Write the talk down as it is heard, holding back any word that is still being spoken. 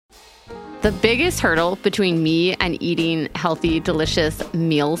The biggest hurdle between me and eating healthy, delicious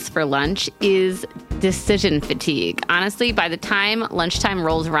meals for lunch is decision fatigue. Honestly, by the time lunchtime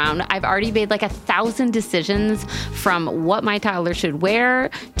rolls around, I've already made like 1,000 decisions, from what my toddler should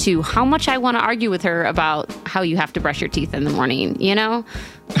wear to how much I want to argue with her about how you have to brush your teeth in the morning, you know?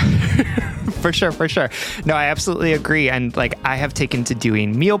 For sure. No, I absolutely agree. And like, I have taken to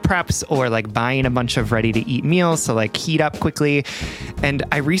doing meal preps or like buying a bunch of ready to eat meals to like heat up quickly. And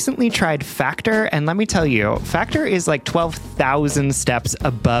I recently tried Factor. And let me tell you, Factor is like 12,000 steps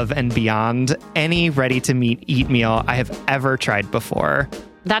above and beyond any ready to eat meal I have ever tried before.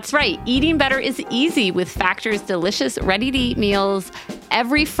 That's right. Eating better is easy with Factor's delicious, ready-to-eat meals.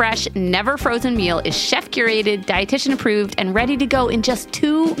 Every fresh, never frozen meal is chef-curated, dietitian-approved, and ready to go in just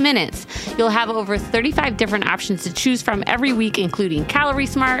 2 minutes. You'll have over 35 different options to choose from every week, including Calorie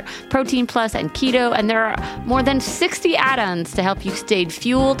Smart, Protein Plus, and Keto. And there are more than 60 add-ons to help you stay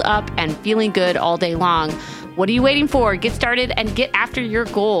fueled up and feeling good all day long. What are you waiting for? Get started and get after your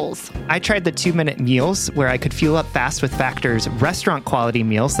goals. I tried the 2-minute meals where I could fuel up fast with Factor's restaurant quality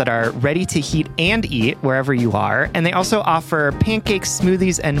meals that are ready to heat and eat wherever you are. And they also offer pancakes,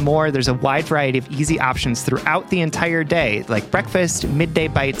 smoothies, and more. There's a wide variety of easy options throughout the entire day, like breakfast, midday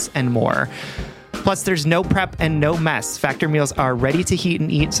bites, and more. Plus, there's no prep and no mess. Factor meals are ready to heat and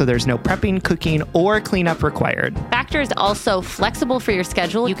eat, so there's no prepping, cooking, or cleanup required. Factor is also flexible for your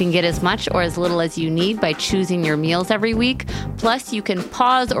schedule. You can get as much or as little as you need by choosing your meals every week. Plus, you can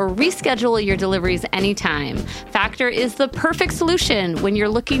pause or reschedule your deliveries anytime. Factor is the perfect solution when you're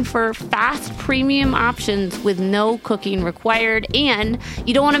looking for fast, premium options with no cooking required, and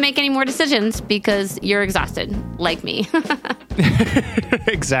you don't want to make any more decisions because you're exhausted, like me.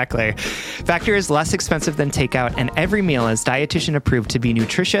 Exactly. Factor is less expensive than takeout, and every meal is dietitian approved to be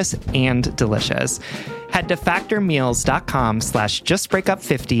nutritious and delicious. Head to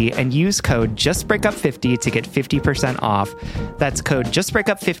factormeals.com/justbreakup50 and use code justbreakup50 to get 50% off. That's code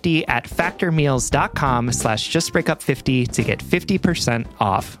justbreakup50 at factormeals.com/justbreakup50 to get 50%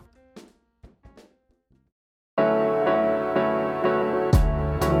 off.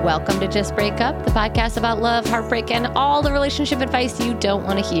 Welcome to Just Break Up, the podcast about love, heartbreak, and all the relationship advice you don't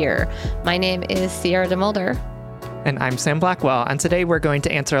want to hear. My name is Sierra DeMulder. And I'm Sam Blackwell, and today we're going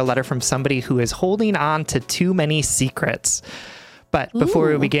to answer a letter from somebody who is holding on to too many secrets. But before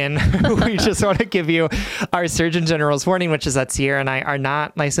we begin, we just want to give you our Surgeon General's warning, which is that Sierra and I are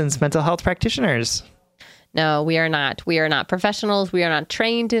not licensed mental health practitioners. No, we are not. We are not professionals. We are not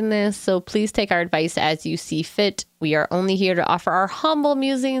trained in this. So please take our advice as you see fit. We are only here to offer our humble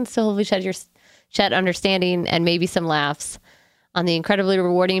musings to hopefully shed understanding and maybe some laughs on the incredibly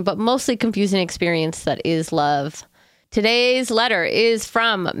rewarding but mostly confusing experience that is love. Today's letter is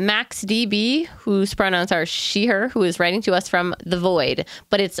from Max DB, whose pronouns are she, her, who is writing to us from the void,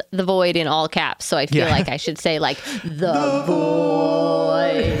 but it's the void in all caps. So I feel like I should say like the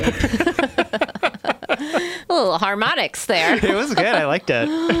void. A little harmonics there. It was good. I liked it.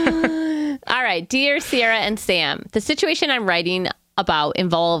 All right. Dear Sierra and Sam, the situation I'm writing about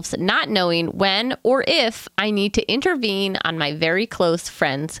involves not knowing when or if I need to intervene on my very close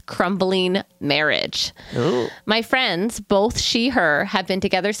friend's crumbling marriage. Ooh. My friends, both she, her, have been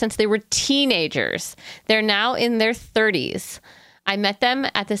together since they were teenagers. They're now in their 30s. I met them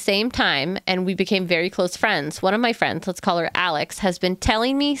at the same time and we became very close friends. One of my friends, let's call her Alex, has been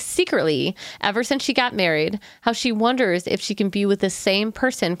telling me secretly ever since she got married how she wonders if she can be with the same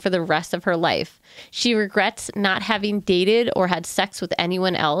person for the rest of her life. She regrets not having dated or had sex with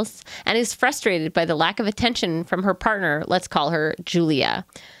anyone else and is frustrated by the lack of attention from her partner, let's call her Julia.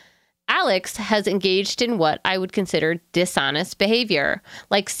 Alex has engaged in what I would consider dishonest behavior,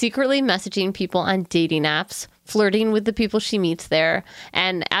 like secretly messaging people on dating apps, flirting with the people she meets there,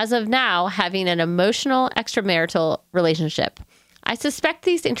 and as of now, having an emotional extramarital relationship. I suspect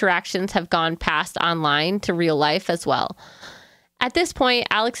these interactions have gone past online to real life as well. At this point,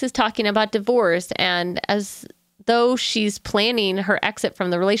 Alex is talking about divorce and as though she's planning her exit from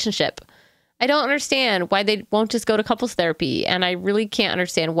the relationship. I don't understand why they won't just go to couples therapy, and I really can't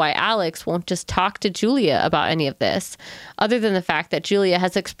understand why Alex won't just talk to Julia about any of this, other than the fact that Julia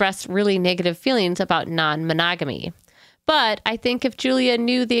has expressed really negative feelings about non-monogamy. But I think if Julia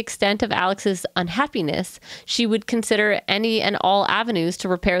knew the extent of Alex's unhappiness, she would consider any and all avenues to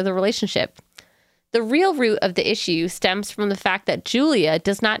repair the relationship. The real root of the issue stems from the fact that Julia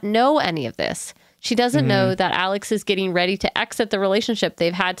does not know any of this. She doesn't know that Alex is getting ready to exit the relationship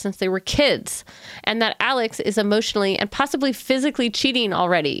they've had since they were kids, and that Alex is emotionally and possibly physically cheating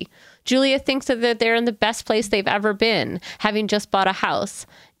already. Julia thinks that they're in the best place they've ever been, having just bought a house.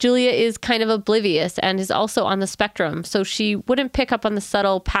 Julia is kind of oblivious and is also on the spectrum, so she wouldn't pick up on the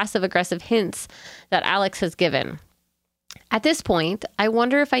subtle passive-aggressive hints that Alex has given. At this point, I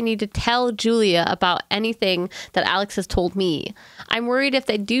wonder if I need to tell Julia about anything that Alex has told me. I'm worried if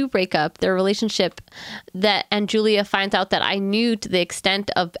they do break up their relationship and Julia finds out that I knew to the extent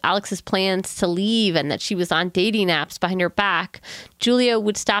of Alex's plans to leave and that she was on dating apps behind her back, Julia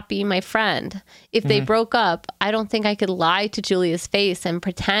would stop being my friend. If they broke up, I don't think I could lie to Julia's face and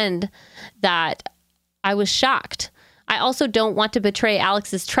pretend that I was shocked. I also don't want to betray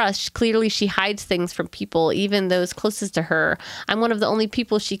Alex's trust. Clearly, she hides things from people, even those closest to her. I'm one of the only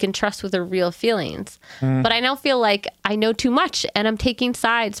people she can trust with her real feelings. But I now feel like I know too much, and I'm taking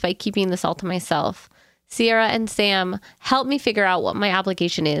sides by keeping this all to myself. Sierra and Sam, help me figure out what my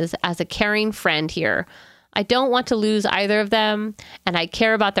obligation is as a caring friend here. I don't want to lose either of them, and I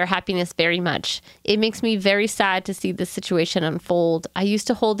care about their happiness very much. It makes me very sad to see this situation unfold. I used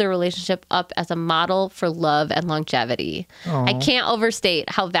to hold their relationship up as a model for love and longevity. Aww. I can't overstate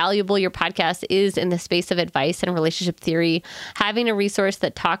how valuable your podcast is in the space of advice and relationship theory. Having a resource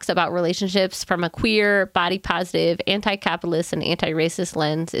that talks about relationships from a queer, body positive, anti-capitalist, and anti-racist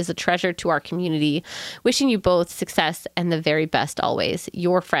lens is a treasure to our community. Wishing you both success and the very best always.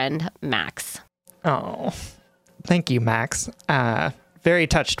 Your friend, Max. Oh, thank you, Max. Very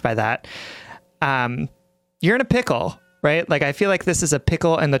touched by that. You're in a pickle, right? Like, I feel like this is a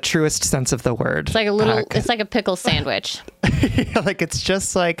pickle in the truest sense of the word. It's like it's like a pickle sandwich. Like, it's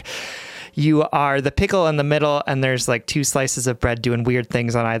just like you are the pickle in the middle and there's like two slices of bread doing weird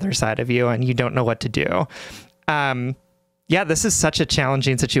things on either side of you and you don't know what to do. Yeah, this is such a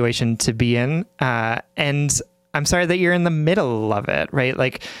challenging situation to be in. And I'm sorry that you're in the middle of it, right?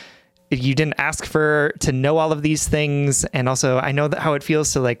 Like, you didn't ask to know all of these things. And also, I know that how it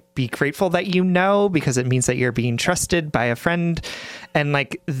feels to like be grateful that you know, because it means that you're being trusted by a friend. And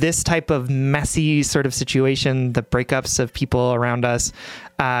like this type of messy sort of situation, the breakups of people around us,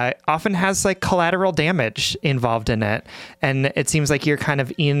 often has like collateral damage involved in it. And it seems like you're kind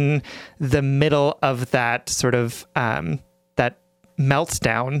of in the middle of that sort of that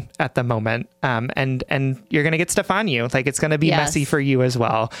meltdown at the moment. And you're going to get stuff on you. Like, it's going to be messy for you as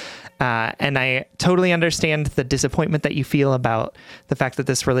well. And I totally understand the disappointment that you feel about the fact that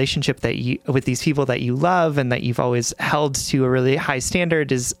this relationship that you with these people that you love and that you've always held to a really high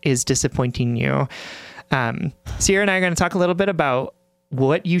standard is disappointing you. Sierra and I are going to talk a little bit about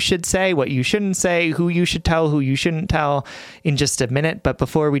what you should say, what you shouldn't say, who you should tell, who you shouldn't tell in just a minute. But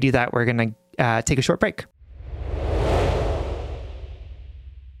before we do that, we're going to take a short break.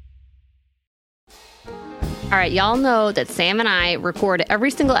 All right, y'all know that Sam and I record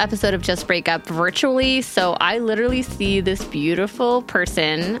every single episode of Just Break Up virtually, so I literally see this beautiful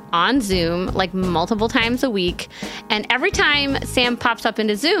person on Zoom like multiple times a week, and every time Sam pops up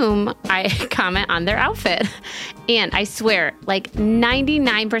into Zoom, I comment on their outfit. And I swear, like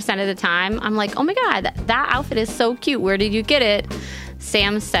 99% of the time, I'm like, oh my God, that outfit is so cute. Where did you get it?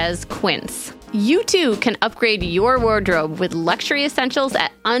 Sam says Quince. You too can upgrade your wardrobe with luxury essentials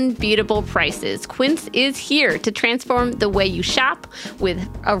at unbeatable prices. Quince is here to transform the way you shop with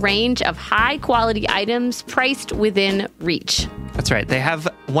a range of high-quality items priced within reach. That's right. They have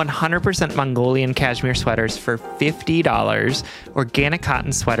 100% Mongolian cashmere sweaters for $50, organic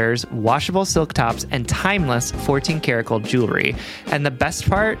cotton sweaters, washable silk tops, and timeless 14-karat gold jewelry. And the best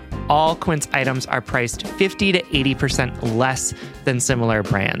part, all Quince items are priced 50 to 80% less than similar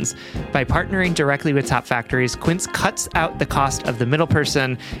brands. By partnering directly with top factories, Quince cuts out the cost of the middle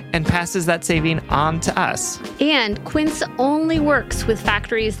person and passes that saving on to us. And Quince only works with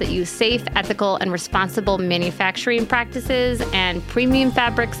factories that use safe, ethical, and responsible manufacturing practices and premium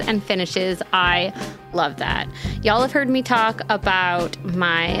fabrics and finishes. I love that. Y'all have heard me talk about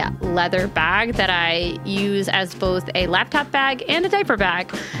my leather bag that I use as both a laptop bag and a diaper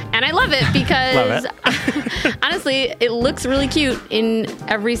bag. And I love it because honestly, it looks really cute in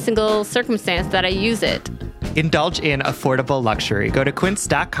every single circumstance that I use it. Indulge in affordable luxury. Go to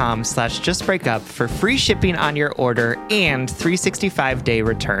quince.com/justbreakup for free shipping on your order and 365-day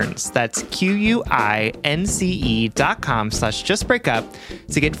returns. That's QUINCE.com/justbreakup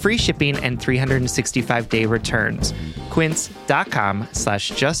to get free shipping and 365-day returns.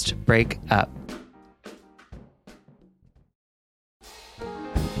 Quince.com/justbreakup.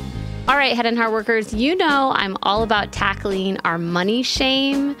 All right, Head and Heart workers, you know I'm all about tackling our money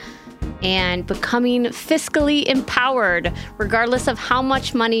shame. and becoming fiscally empowered, regardless of how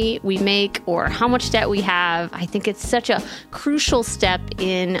much money we make or how much debt we have. I think it's such a crucial step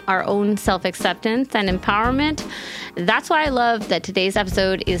in our own self-acceptance and empowerment. That's why I love that today's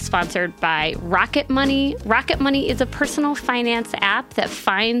episode is sponsored by Rocket Money. Rocket Money is a personal finance app that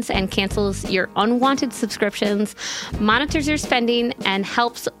finds and cancels your unwanted subscriptions, monitors your spending, and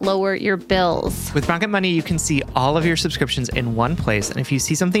helps lower your bills. With Rocket Money, you can see all of your subscriptions in one place, and if you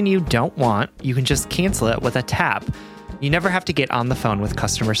see something you don't want, you can just cancel it with a tap. You never have to get on the phone with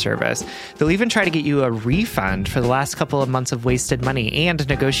customer service. They'll even try to get you a refund for the last couple of months of wasted money and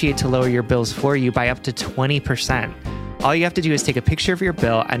negotiate to lower your bills for you by up to 20%. All you have to do is take a picture of your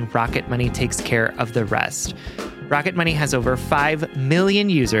bill, and Rocket Money takes care of the rest. Rocket Money has over 5 million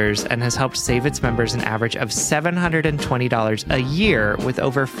users and has helped save its members an average of $720 a year, with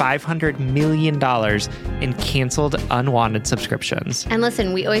over $500 million in canceled unwanted subscriptions. And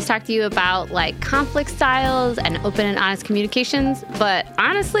listen, we always talk to you about like conflict styles and open and honest communications, but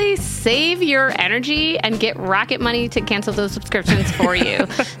honestly, save your energy and get Rocket Money to cancel those subscriptions for you.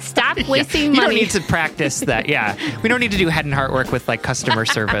 Stop wasting money. You don't need to practice that. Yeah. We don't need to do head and heart work with like customer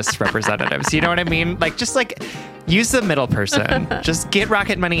service representatives. You know what I mean? Like, just like use the middle person. Just get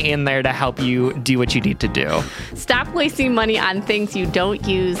Rocket Money in there to help you do what you need to do. Stop wasting money on things you don't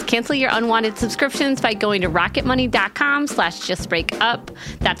use. Cancel your unwanted subscriptions by going to rocketmoney.com/justbreakup.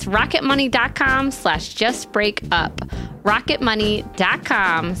 That's rocketmoney.com/justbreakup.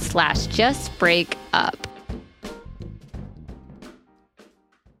 rocketmoney.com/justbreakup.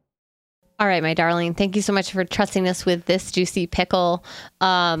 All right, my darling. Thank you so much for trusting us with this juicy pickle.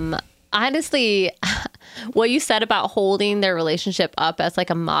 Honestly, what you said about holding their relationship up as like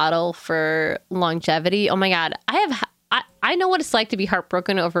a model for longevity. Oh my God. I know what it's like to be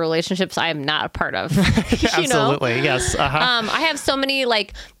heartbroken over relationships I am not a part of. Absolutely. Yes. Uh-huh. I have so many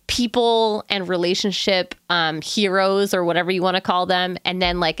like people and relationship heroes or whatever you want to call them. And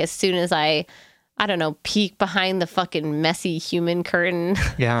then like as soon as I don't know, peek behind the fucking messy human curtain.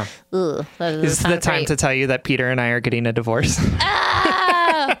 Yeah. Ugh, This is the time to tell you that Peter and I are getting a divorce.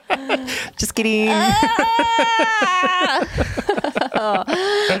 Ah! Just kidding. Ha ha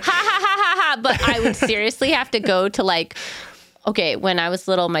ha ha ha. But I would seriously have to go to like, okay, when I was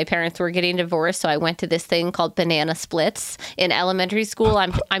little, my parents were getting divorced. So I went to this thing called banana splits in elementary school.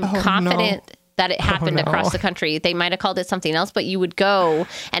 I'm confident that it happened across the country. They might have called it something else, but you would go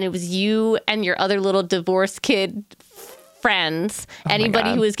and it was you and your other little divorced kid friends,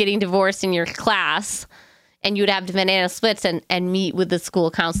 anybody who was getting divorced in your class, and you would have banana splits and meet with the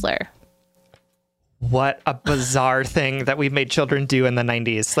school counselor. What a bizarre thing that we've made children do in the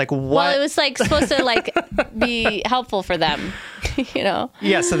 90s. Like, what? Well, it was like supposed to like be helpful for them, you know?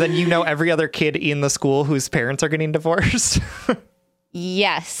 Yeah, so then you know every other kid in the school whose parents are getting divorced.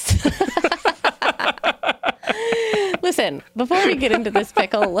 Yes. Listen, before we get into this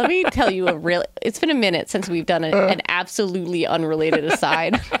pickle, let me tell you it's been a minute since we've done an absolutely unrelated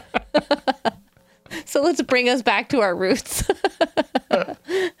aside. So let's bring us back to our roots.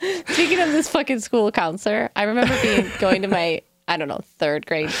 Speaking of this fucking school counselor, I remember going to my, I don't know, third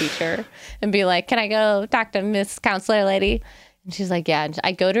grade teacher and be like, can I go talk to Miss Counselor Lady? And she's like, yeah. And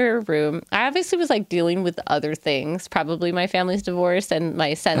I go to her room. I obviously was like dealing with other things, probably my family's divorce and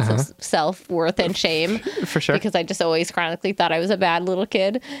my sense of self-worth and shame. For sure. Because I just always chronically thought I was a bad little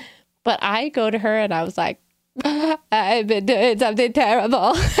kid. But I go to her and I was like, I've been doing something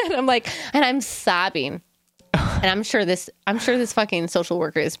terrible. And I'm like, and I'm sobbing. And I'm sure this fucking social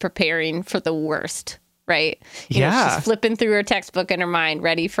worker is preparing for the worst. Right? You know, she's flipping through her textbook in her mind,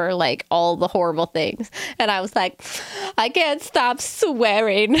 ready for like all the horrible things. And I was like, I can't stop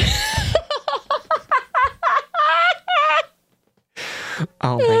swearing.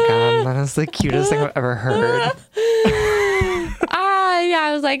 Oh my God. That is the cutest thing I've ever heard.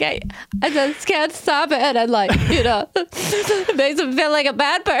 I was like, I just can't stop it. And like, you know, it makes me feel like a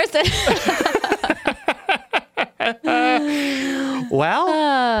bad person.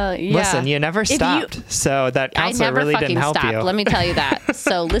 Well, yeah. Listen, you never stopped. So that counselor really didn't help you. Let me tell you that.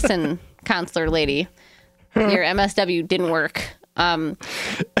 So listen, counselor lady, your MSW didn't work.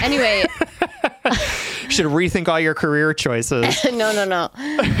 Anyway. Should rethink all your career choices. No.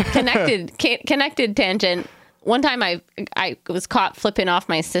 Connected tangent. One time I was caught flipping off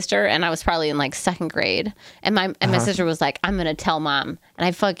my sister, and I was probably in like second grade, and my sister was like, I'm gonna tell mom. And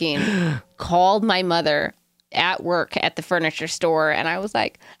I fucking called my mother at work at the furniture store, and I was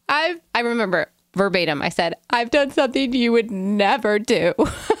like, I remember verbatim, I said, I've done something you would never do.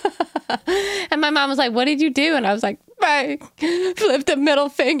 And my mom was like, what did you do? And I was like, flipped a middle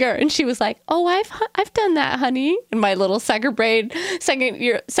finger, and she was like, "Oh, I've done that, honey." And my little second grade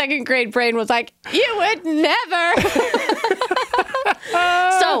brain was like, "You would never."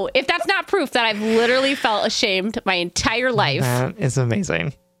 So if that's not proof that I've literally felt ashamed my entire life, That is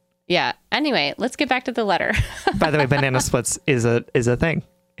amazing. yeah. Anyway, let's get back to the letter. By the way, banana splits is a thing.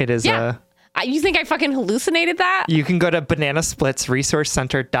 It is Yeah. You think I fucking hallucinated that? You can go to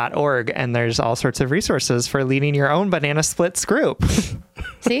bananasplitsresourcecenter.org and there's all sorts of resources for leading your own banana splits group.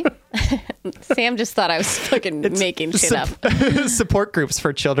 See? Sam just thought I was fucking making shit up. Support groups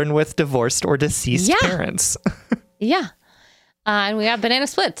for children with divorced or deceased parents. Yeah. And we got banana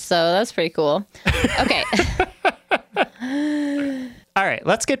splits, so that's pretty cool. Okay. All right,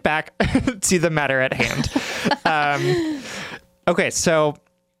 let's get back to the matter at hand. Okay, so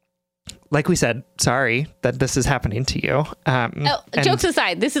like we said, sorry that this is happening to you. Jokes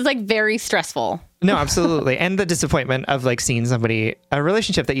aside, this is like very stressful. No, absolutely. And the disappointment of like seeing somebody, a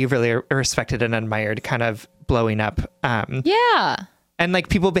relationship that you've really respected and admired kind of blowing up. Yeah. And like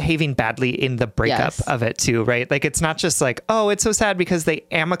people behaving badly in the breakup of it too, right? Like it's not just like, oh, it's so sad because they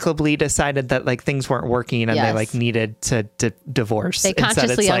amicably decided that like things weren't working and they like needed to divorce. They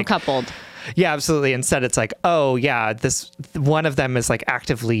consciously Instead, uncoupled. Yeah, absolutely. Instead, it's like, oh yeah, this one of them is like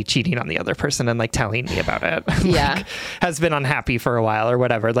actively cheating on the other person and like telling me about it. Yeah. Like, has been unhappy for a while or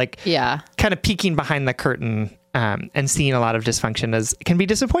whatever. Like, yeah, kind of peeking behind the curtain and seeing a lot of dysfunction can be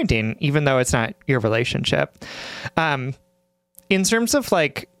disappointing, even though it's not your relationship. In terms of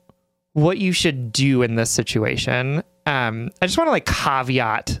like what you should do in this situation, I just want to like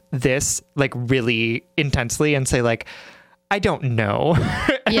caveat this like really intensely and say like, I don't know.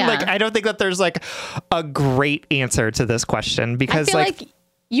 And, yeah. like, I don't think that there's like a great answer to this question because I feel like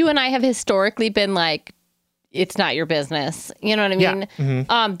you and I have historically been like, it's not your business. You know what I mean? Yeah.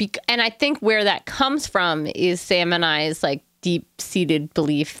 Mm-hmm. And I think where that comes from is Sam and I's like deep-seated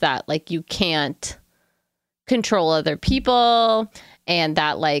belief that like you can't control other people and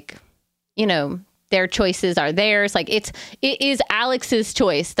that like, you know, their choices are theirs. Like it is Alex's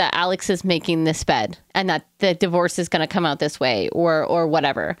choice that Alex is making this bed and that the divorce is going to come out this way or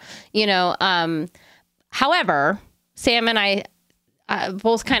whatever, you know? However, Sam and I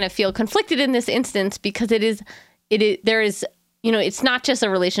both kind of feel conflicted in this instance because there is, you know, it's not just a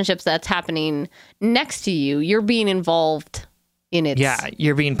relationship that's happening next to you. You're being involved in it. Yeah.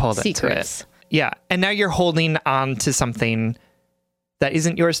 You're being pulled into it. Yeah. And now you're holding on to something that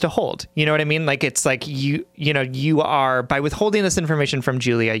isn't yours to hold. You know what I mean? Like, it's like you are, by withholding this information from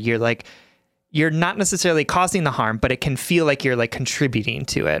Julia, you're not necessarily causing the harm, but it can feel like you're like contributing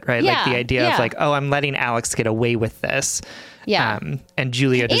to it, right? Yeah, like the idea of like, oh, I'm letting Alex get away with this. Yeah. And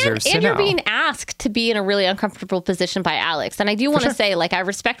Julia deserves to know. And you're being asked to be in a really uncomfortable position by Alex. And I do want to say, like, I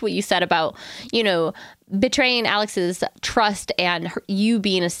respect what you said about, you know, betraying Alex's trust and you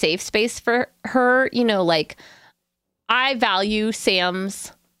being a safe space for her. You know, like, I value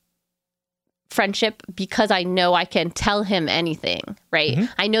Sam's friendship because I know I can tell him anything, right?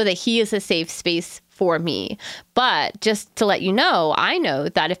 Mm-hmm. I know that he is a safe space for me. But just to let you know, I know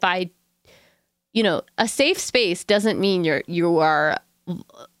that if you know, a safe space doesn't mean you are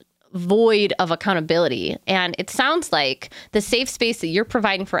void of accountability. And it sounds like the safe space that you're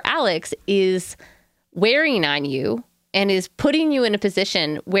providing for Alex is wearing on you and is putting you in a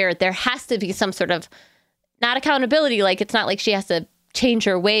position where there has to be some sort of, not accountability, like it's not like she has to change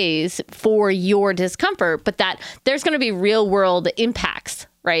her ways for your discomfort, but that there's going to be real world impacts,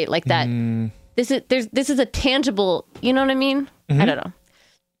 right? Like that. This is a tangible, you know what I mean? Mm-hmm. I don't know.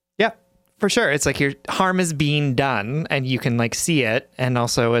 Yeah, for sure. It's like your harm is being done and you can like see it. And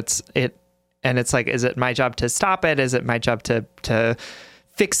also it's like, is it my job to stop it? Is it my job to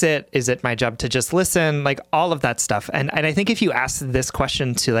fix it? Is it my job to just listen? Like all of that stuff. And I think if you ask this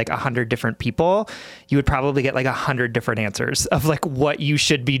question to like 100 different people, you would probably get like 100 different answers of like what you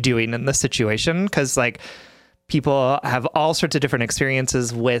should be doing in this situation. Cause like people have all sorts of different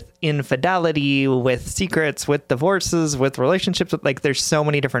experiences with infidelity, with secrets, with divorces, with relationships. Like there's so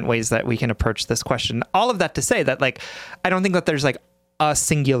many different ways that we can approach this question. All of that to say that like, I don't think that there's like a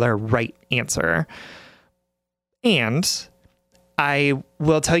singular right answer. And I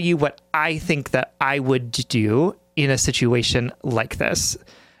will tell you what I think that I would do in a situation like this.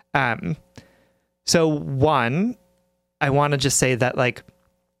 So one, I want to just say that like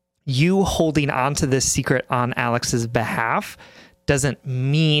you holding on to this secret on Alex's behalf doesn't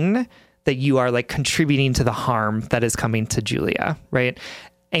mean that you are like contributing to the harm that is coming to Julia, right?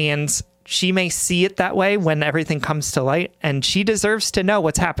 And she may see it that way when everything comes to light, and she deserves to know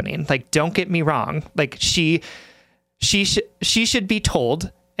what's happening. Like, don't get me wrong. Like she should be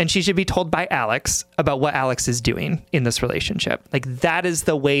told and she should be told by Alex about what Alex is doing in this relationship. Like, that is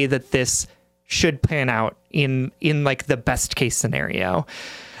the way that this should pan out in like the best case scenario.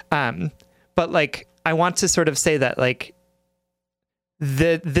 But like, I want to sort of say that like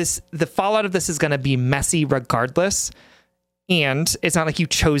the fallout of this is going to be messy regardless. And it's not like you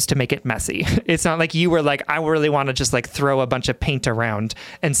chose to make it messy. It's not like you were like, I really want to just like throw a bunch of paint around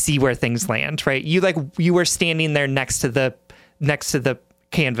and see where things land, right? You were standing there next to the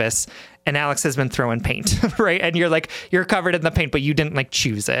canvas, and Alex has been throwing paint, right? And you're covered in the paint, but you didn't like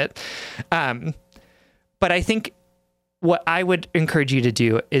choose it. But I think what I would encourage you to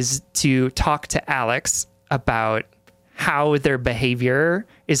do is to talk to Alex about how their behavior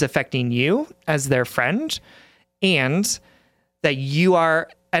is affecting you as their friend, and that you are,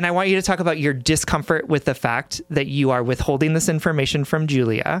 and I want you to talk about your discomfort with the fact that you are withholding this information from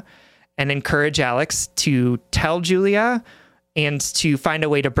Julia, and encourage Alex to tell Julia and to find a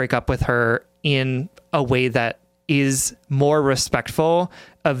way to break up with her in a way that is more respectful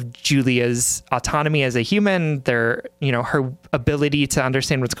of Julia's autonomy as a human, her ability to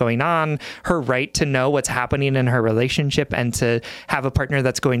understand what's going on, her right to know what's happening in her relationship, and to have a partner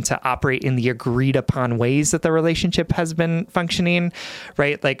that's going to operate in the agreed upon ways that the relationship has been functioning,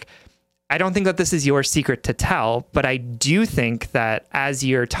 right? Like, I don't think that this is your secret to tell, but I do think that as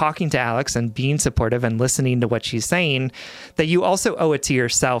you're talking to Alex and being supportive and listening to what she's saying, that you also owe it to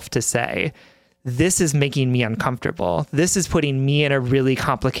yourself to say, this is making me uncomfortable. This is putting me in a really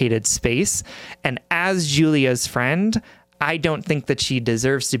complicated space. And as Julia's friend, I don't think that she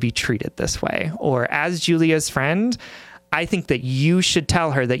deserves to be treated this way. Or as Julia's friend, I think that you should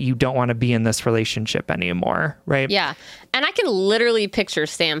tell her that you don't want to be in this relationship anymore, right? Yeah. And I can literally picture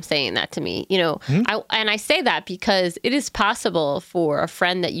Sam saying that to me, I say that because it is possible for a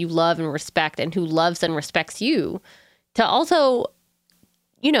friend that you love and respect and who loves and respects you to also,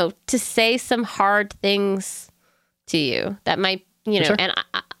 to say some hard things to you that might, sure. And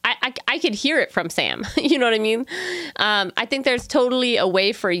I could hear it from Sam. You know what I mean? I think there's totally a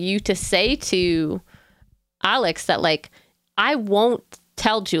way for you to say to Alex that, like, I won't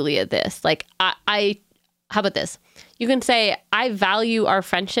tell Julia this. Like, how about this? You can say, I value our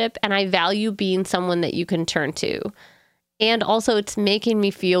friendship and I value being someone that you can turn to. And also, it's making me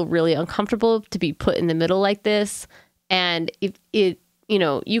feel really uncomfortable to be put in the middle like this. And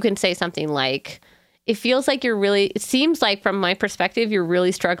you can say something like, it seems like from my perspective, you're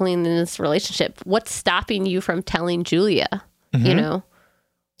really struggling in this relationship. What's stopping you from telling Julia,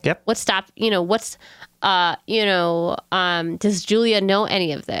 Yep. does Julia know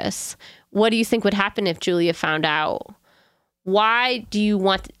any of this? What do you think would happen if Julia found out? Why do you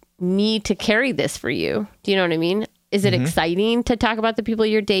want me to carry this for you? Do you know what I mean? Is it exciting to talk about the people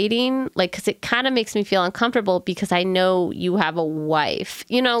you're dating? Like, because it kind of makes me feel uncomfortable because I know you have a wife.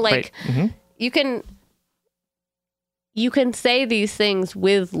 Right. You can say these things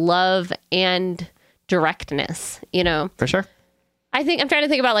with love and directness, For sure. I'm trying to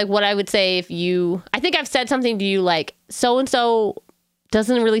think about like what I would say I think I've said something to you like, so-and-so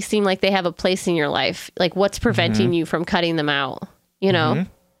doesn't really seem like they have a place in your life. Like, what's preventing you from cutting them out? Yep.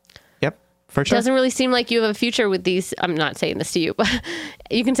 For sure. It doesn't really seem like you have a future with these. I'm not saying this to you, but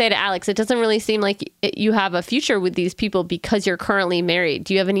you can say to Alex, it doesn't really seem like you have a future with these people because you're currently married.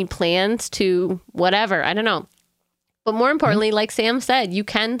 Do you have any plans to whatever? I don't know. But more importantly, like Sam said, you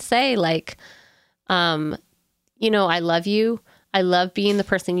can say like, I love you. I love being the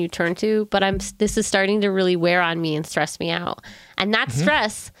person you turn to, but this is starting to really wear on me and stress me out. And that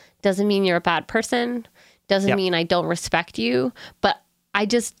stress doesn't mean you're a bad person. Doesn't mean I don't respect you, but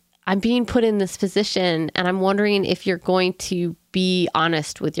I'm being put in this position and I'm wondering if you're going to be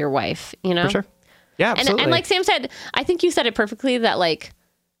honest with your wife, For sure. Yeah, absolutely. And like Sam said, I think you said it perfectly that like,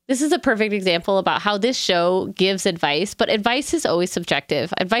 this is a perfect example about how this show gives advice, but advice is always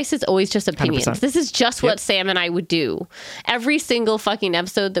subjective. Advice is always just opinions. 100%. This is just what Sam and I would do. Every single fucking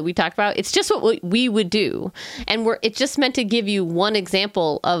episode that we talk about, it's just what we would do. And it's just meant to give you one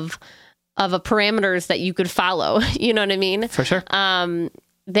example of a parameters that you could follow. You know what I mean? For sure.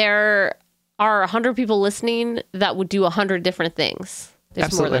 There are 100 people listening that would do 100 different things. There's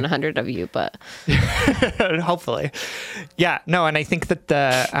Absolutely. More than 100 of you, but hopefully. Yeah, no. And I think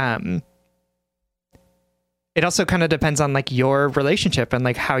that it also kind of depends on like your relationship and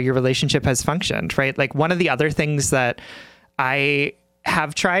like how your relationship has functioned, right? Like one of the other things that I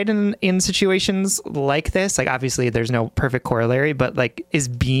have tried in situations like this, like obviously there's no perfect corollary, but like is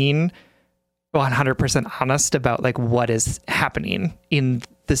being 100% honest about like what is happening in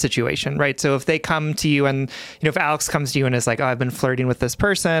the situation, right? So if they come to you and, if Alex comes to you and is like, oh, I've been flirting with this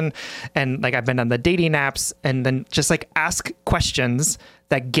person and like I've been on the dating apps, and then just like ask questions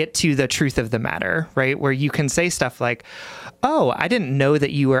that get to the truth of the matter, right? Where you can say stuff like, oh, I didn't know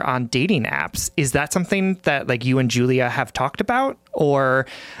that you were on dating apps. Is that something that like you and Julia have talked about? Or,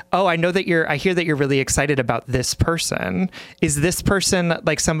 oh, I hear that you're really excited about this person. Is this person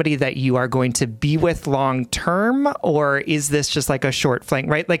like somebody that you are going to be with long term? Or is this just like a short fling,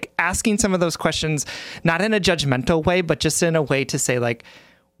 right? Like asking some of those questions, not in a judgmental way, but just in a way to say like,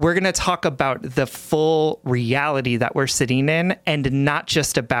 we're going to talk about the full reality that we're sitting in and not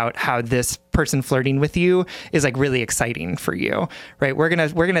just about how this person flirting with you is like really exciting for you, right? We're going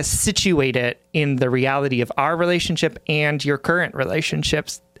to situate it in the reality of our relationship and your current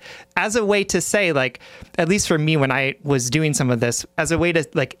relationships as a way to say, like, at least for me, when I was doing some of this, as a way to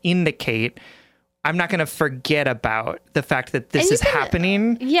like indicate I'm not going to forget about the fact that this is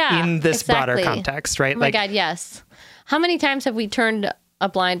happening in this broader context, right? Oh my God, yes. How many times have we turned a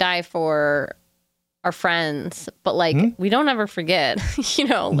blind eye for our friends, but like we don't ever forget,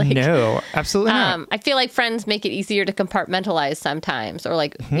 like no, absolutely not. I feel like friends make it easier to compartmentalize sometimes, or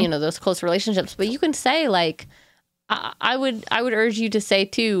like, those close relationships, but you can say like, I would urge you to say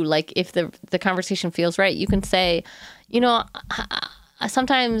too, like if the conversation feels right, you can say,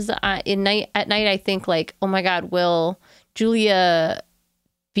 sometimes at night I think like, oh my God, will Julia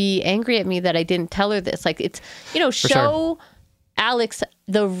be angry at me that I didn't tell her this? Like it's, show sure. Alex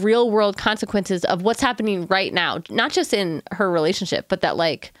the real world consequences of what's happening right now, not just in her relationship, but that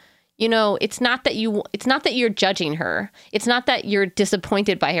like, it's not that you're judging her. It's not that you're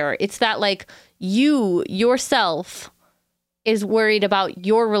disappointed by her. It's that like you yourself is worried about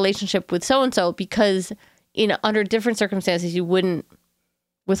your relationship with so-and-so because under different circumstances, you wouldn't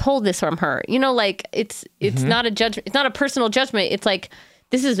withhold this from her. Like it's not a judgment. It's not a personal judgment. It's like,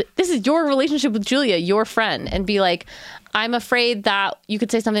 this is your relationship with Julia, your friend, and be like, I'm afraid that you could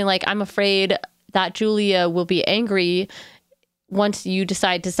say something like, I'm afraid that Julia will be angry once you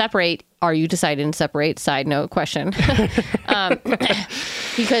decide to separate. Are you deciding to separate? Side note question.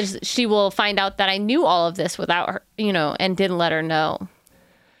 Because she will find out that I knew all of this without her, and didn't let her know.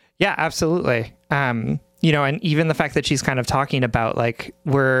 Yeah, absolutely. And even the fact that she's kind of talking about like,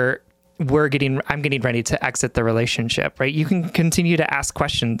 I'm getting ready to exit the relationship, right? You can continue to ask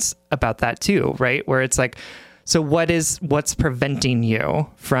questions about that too, right? Where it's like, so what's preventing you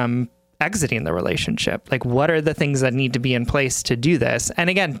from exiting the relationship? Like, what are the things that need to be in place to do this? And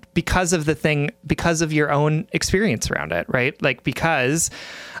again, because of your own experience around it, right? Like, because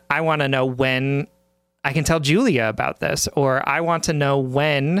I want to know when I can tell Julia about this, or I want to know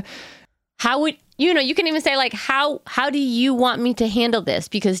when. How would, you can even say like, how do you want me to handle this?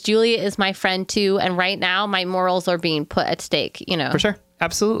 Because Julia is my friend too. And right now my morals are being put at stake, For sure.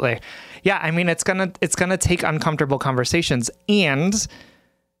 Absolutely. Yeah. I mean, it's going to take uncomfortable conversations, and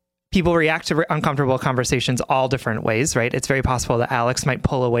people react to uncomfortable conversations all different ways, right? It's very possible that Alex might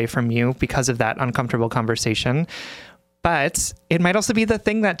pull away from you because of that uncomfortable conversation. But it might also be the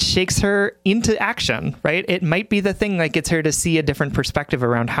thing that shakes her into action, right? It might be the thing that gets her to see a different perspective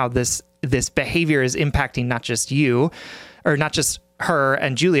around how this behavior is impacting not just you, or not just her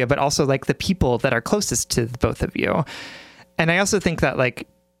and Julia, but also like the people that are closest to both of you. And I also think that like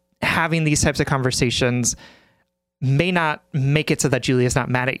having these types of conversations may not make it so that Julia's not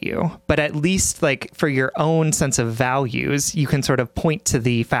mad at you, but at least like for your own sense of values, you can sort of point to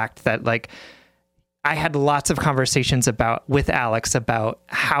the fact that like, I had lots of conversations with Alex about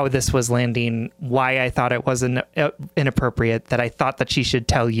how this was landing, why I thought it wasn't inappropriate, that I thought that she should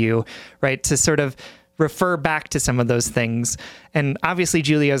tell you, right? To sort of refer back to some of those things. And obviously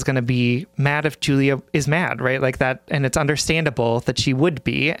Julia is going to be mad if Julia is mad, right? Like that. And it's understandable that she would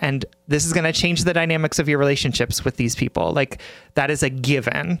be. And this is going to change the dynamics of your relationships with these people. Like that is a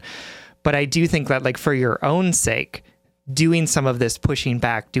given. But I do think that like for your own sake, doing some of this pushing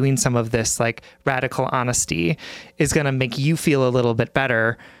back, doing some of this like radical honesty is going to make you feel a little bit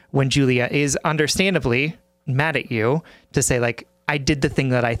better when Julia is understandably mad at you, to say like, I did the thing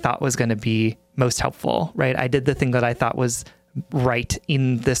that I thought was going to be most helpful, right? I did the thing that I thought was right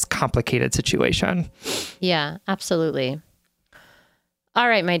in this complicated situation. Yeah, absolutely. All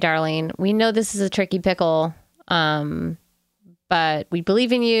right, my darling, we know this is a tricky pickle, but we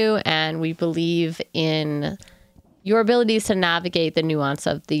believe in you, and we believe in your abilities to navigate the nuance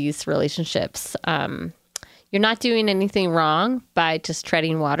of these relationships. You're not doing anything wrong by just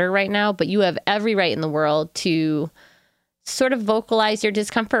treading water right now, but you have every right in the world to sort of vocalize your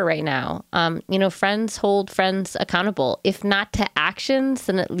discomfort right now. Friends hold friends accountable, if not to actions,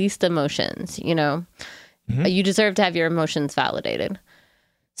 then at least emotions, You deserve to have your emotions validated.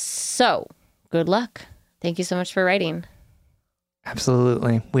 So good luck. Thank you so much for writing.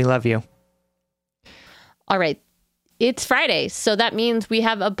 Absolutely. We love you. All right. It's Friday, so that means we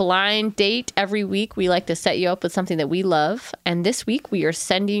have a blind date every week. We like to set you up with something that we love. And this week we are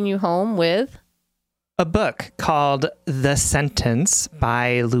sending you home with a book called The Sentence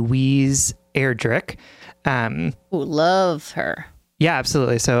by Louise Erdrich. Love her. Yeah,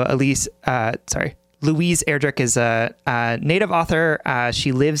 absolutely. So Louise Erdrich is a native author.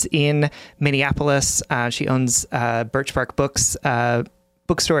 She lives in Minneapolis. She owns Birch Bark Books,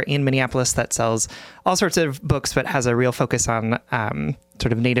 bookstore in Minneapolis that sells all sorts of books, but has a real focus on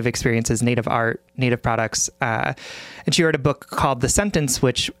sort of native experiences, native art, native products. And she wrote a book called The Sentence,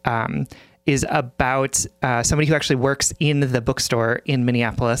 which is about somebody who actually works in the bookstore in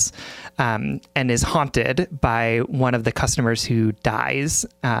Minneapolis and is haunted by one of the customers who dies.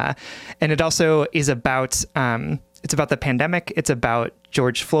 And it also is about it's about the pandemic. It's about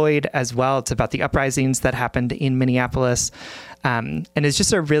George Floyd as well. It's about the uprisings that happened in Minneapolis. And it's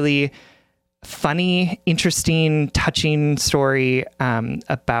just a really funny, interesting, touching story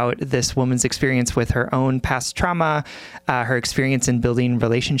about this woman's experience with her own past trauma, her experience in building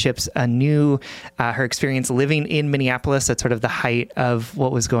relationships anew, her experience living in Minneapolis at sort of the height of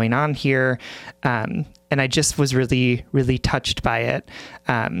what was going on here. And I just was really, really touched by it.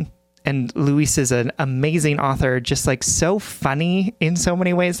 And Louise is an amazing author, just like so funny in so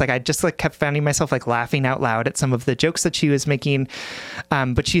many ways. Like I just like kept finding myself like laughing out loud at some of the jokes that she was making.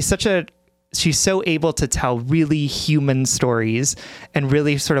 But she's so able to tell really human stories and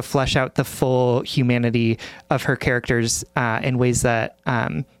really sort of flesh out the full humanity of her characters in ways that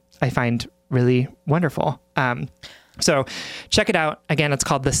I find really wonderful. So check it out. Again, it's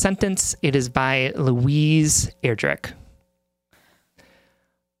called The Sentence. It is by Louise Erdrich.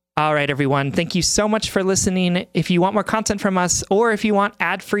 All right, everyone. Thank you so much for listening. If you want more content from us, or if you want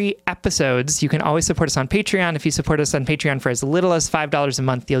ad-free episodes, you can always support us on Patreon. If you support us on Patreon for as little as $5 a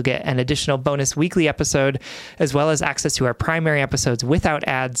month, you'll get an additional bonus weekly episode, as well as access to our primary episodes without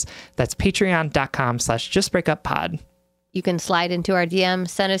ads. That's patreon.com/justbreakuppod. You can slide into our DM,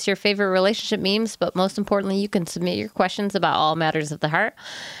 send us your favorite relationship memes, but most importantly, you can submit your questions about all matters of the heart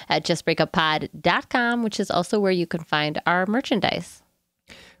at justbreakuppod.com, which is also where you can find our merchandise.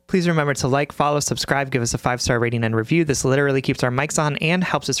 Please remember to like, follow, subscribe, give us a 5-star rating and review. This literally keeps our mics on and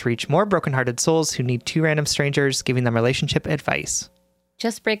helps us reach more brokenhearted souls who need two random strangers giving them relationship advice.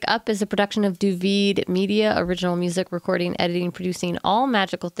 Just Break Up is a production of Duvid Media, original music, recording, editing, producing all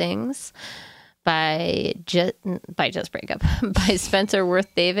magical things by Just Break Up by Spencer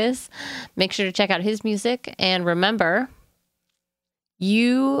Worth Davis. Make sure to check out his music. And remember,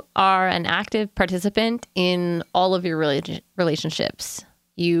 you are an active participant in all of your relationships.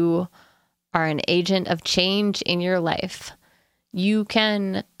 You are an agent of change in your life. You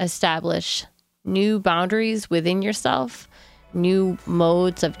can establish new boundaries within yourself, new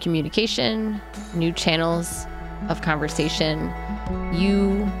modes of communication, new channels of conversation.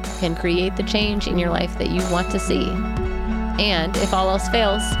 You can create the change in your life that you want to see. And if all else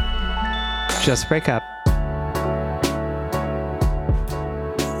fails, just break up.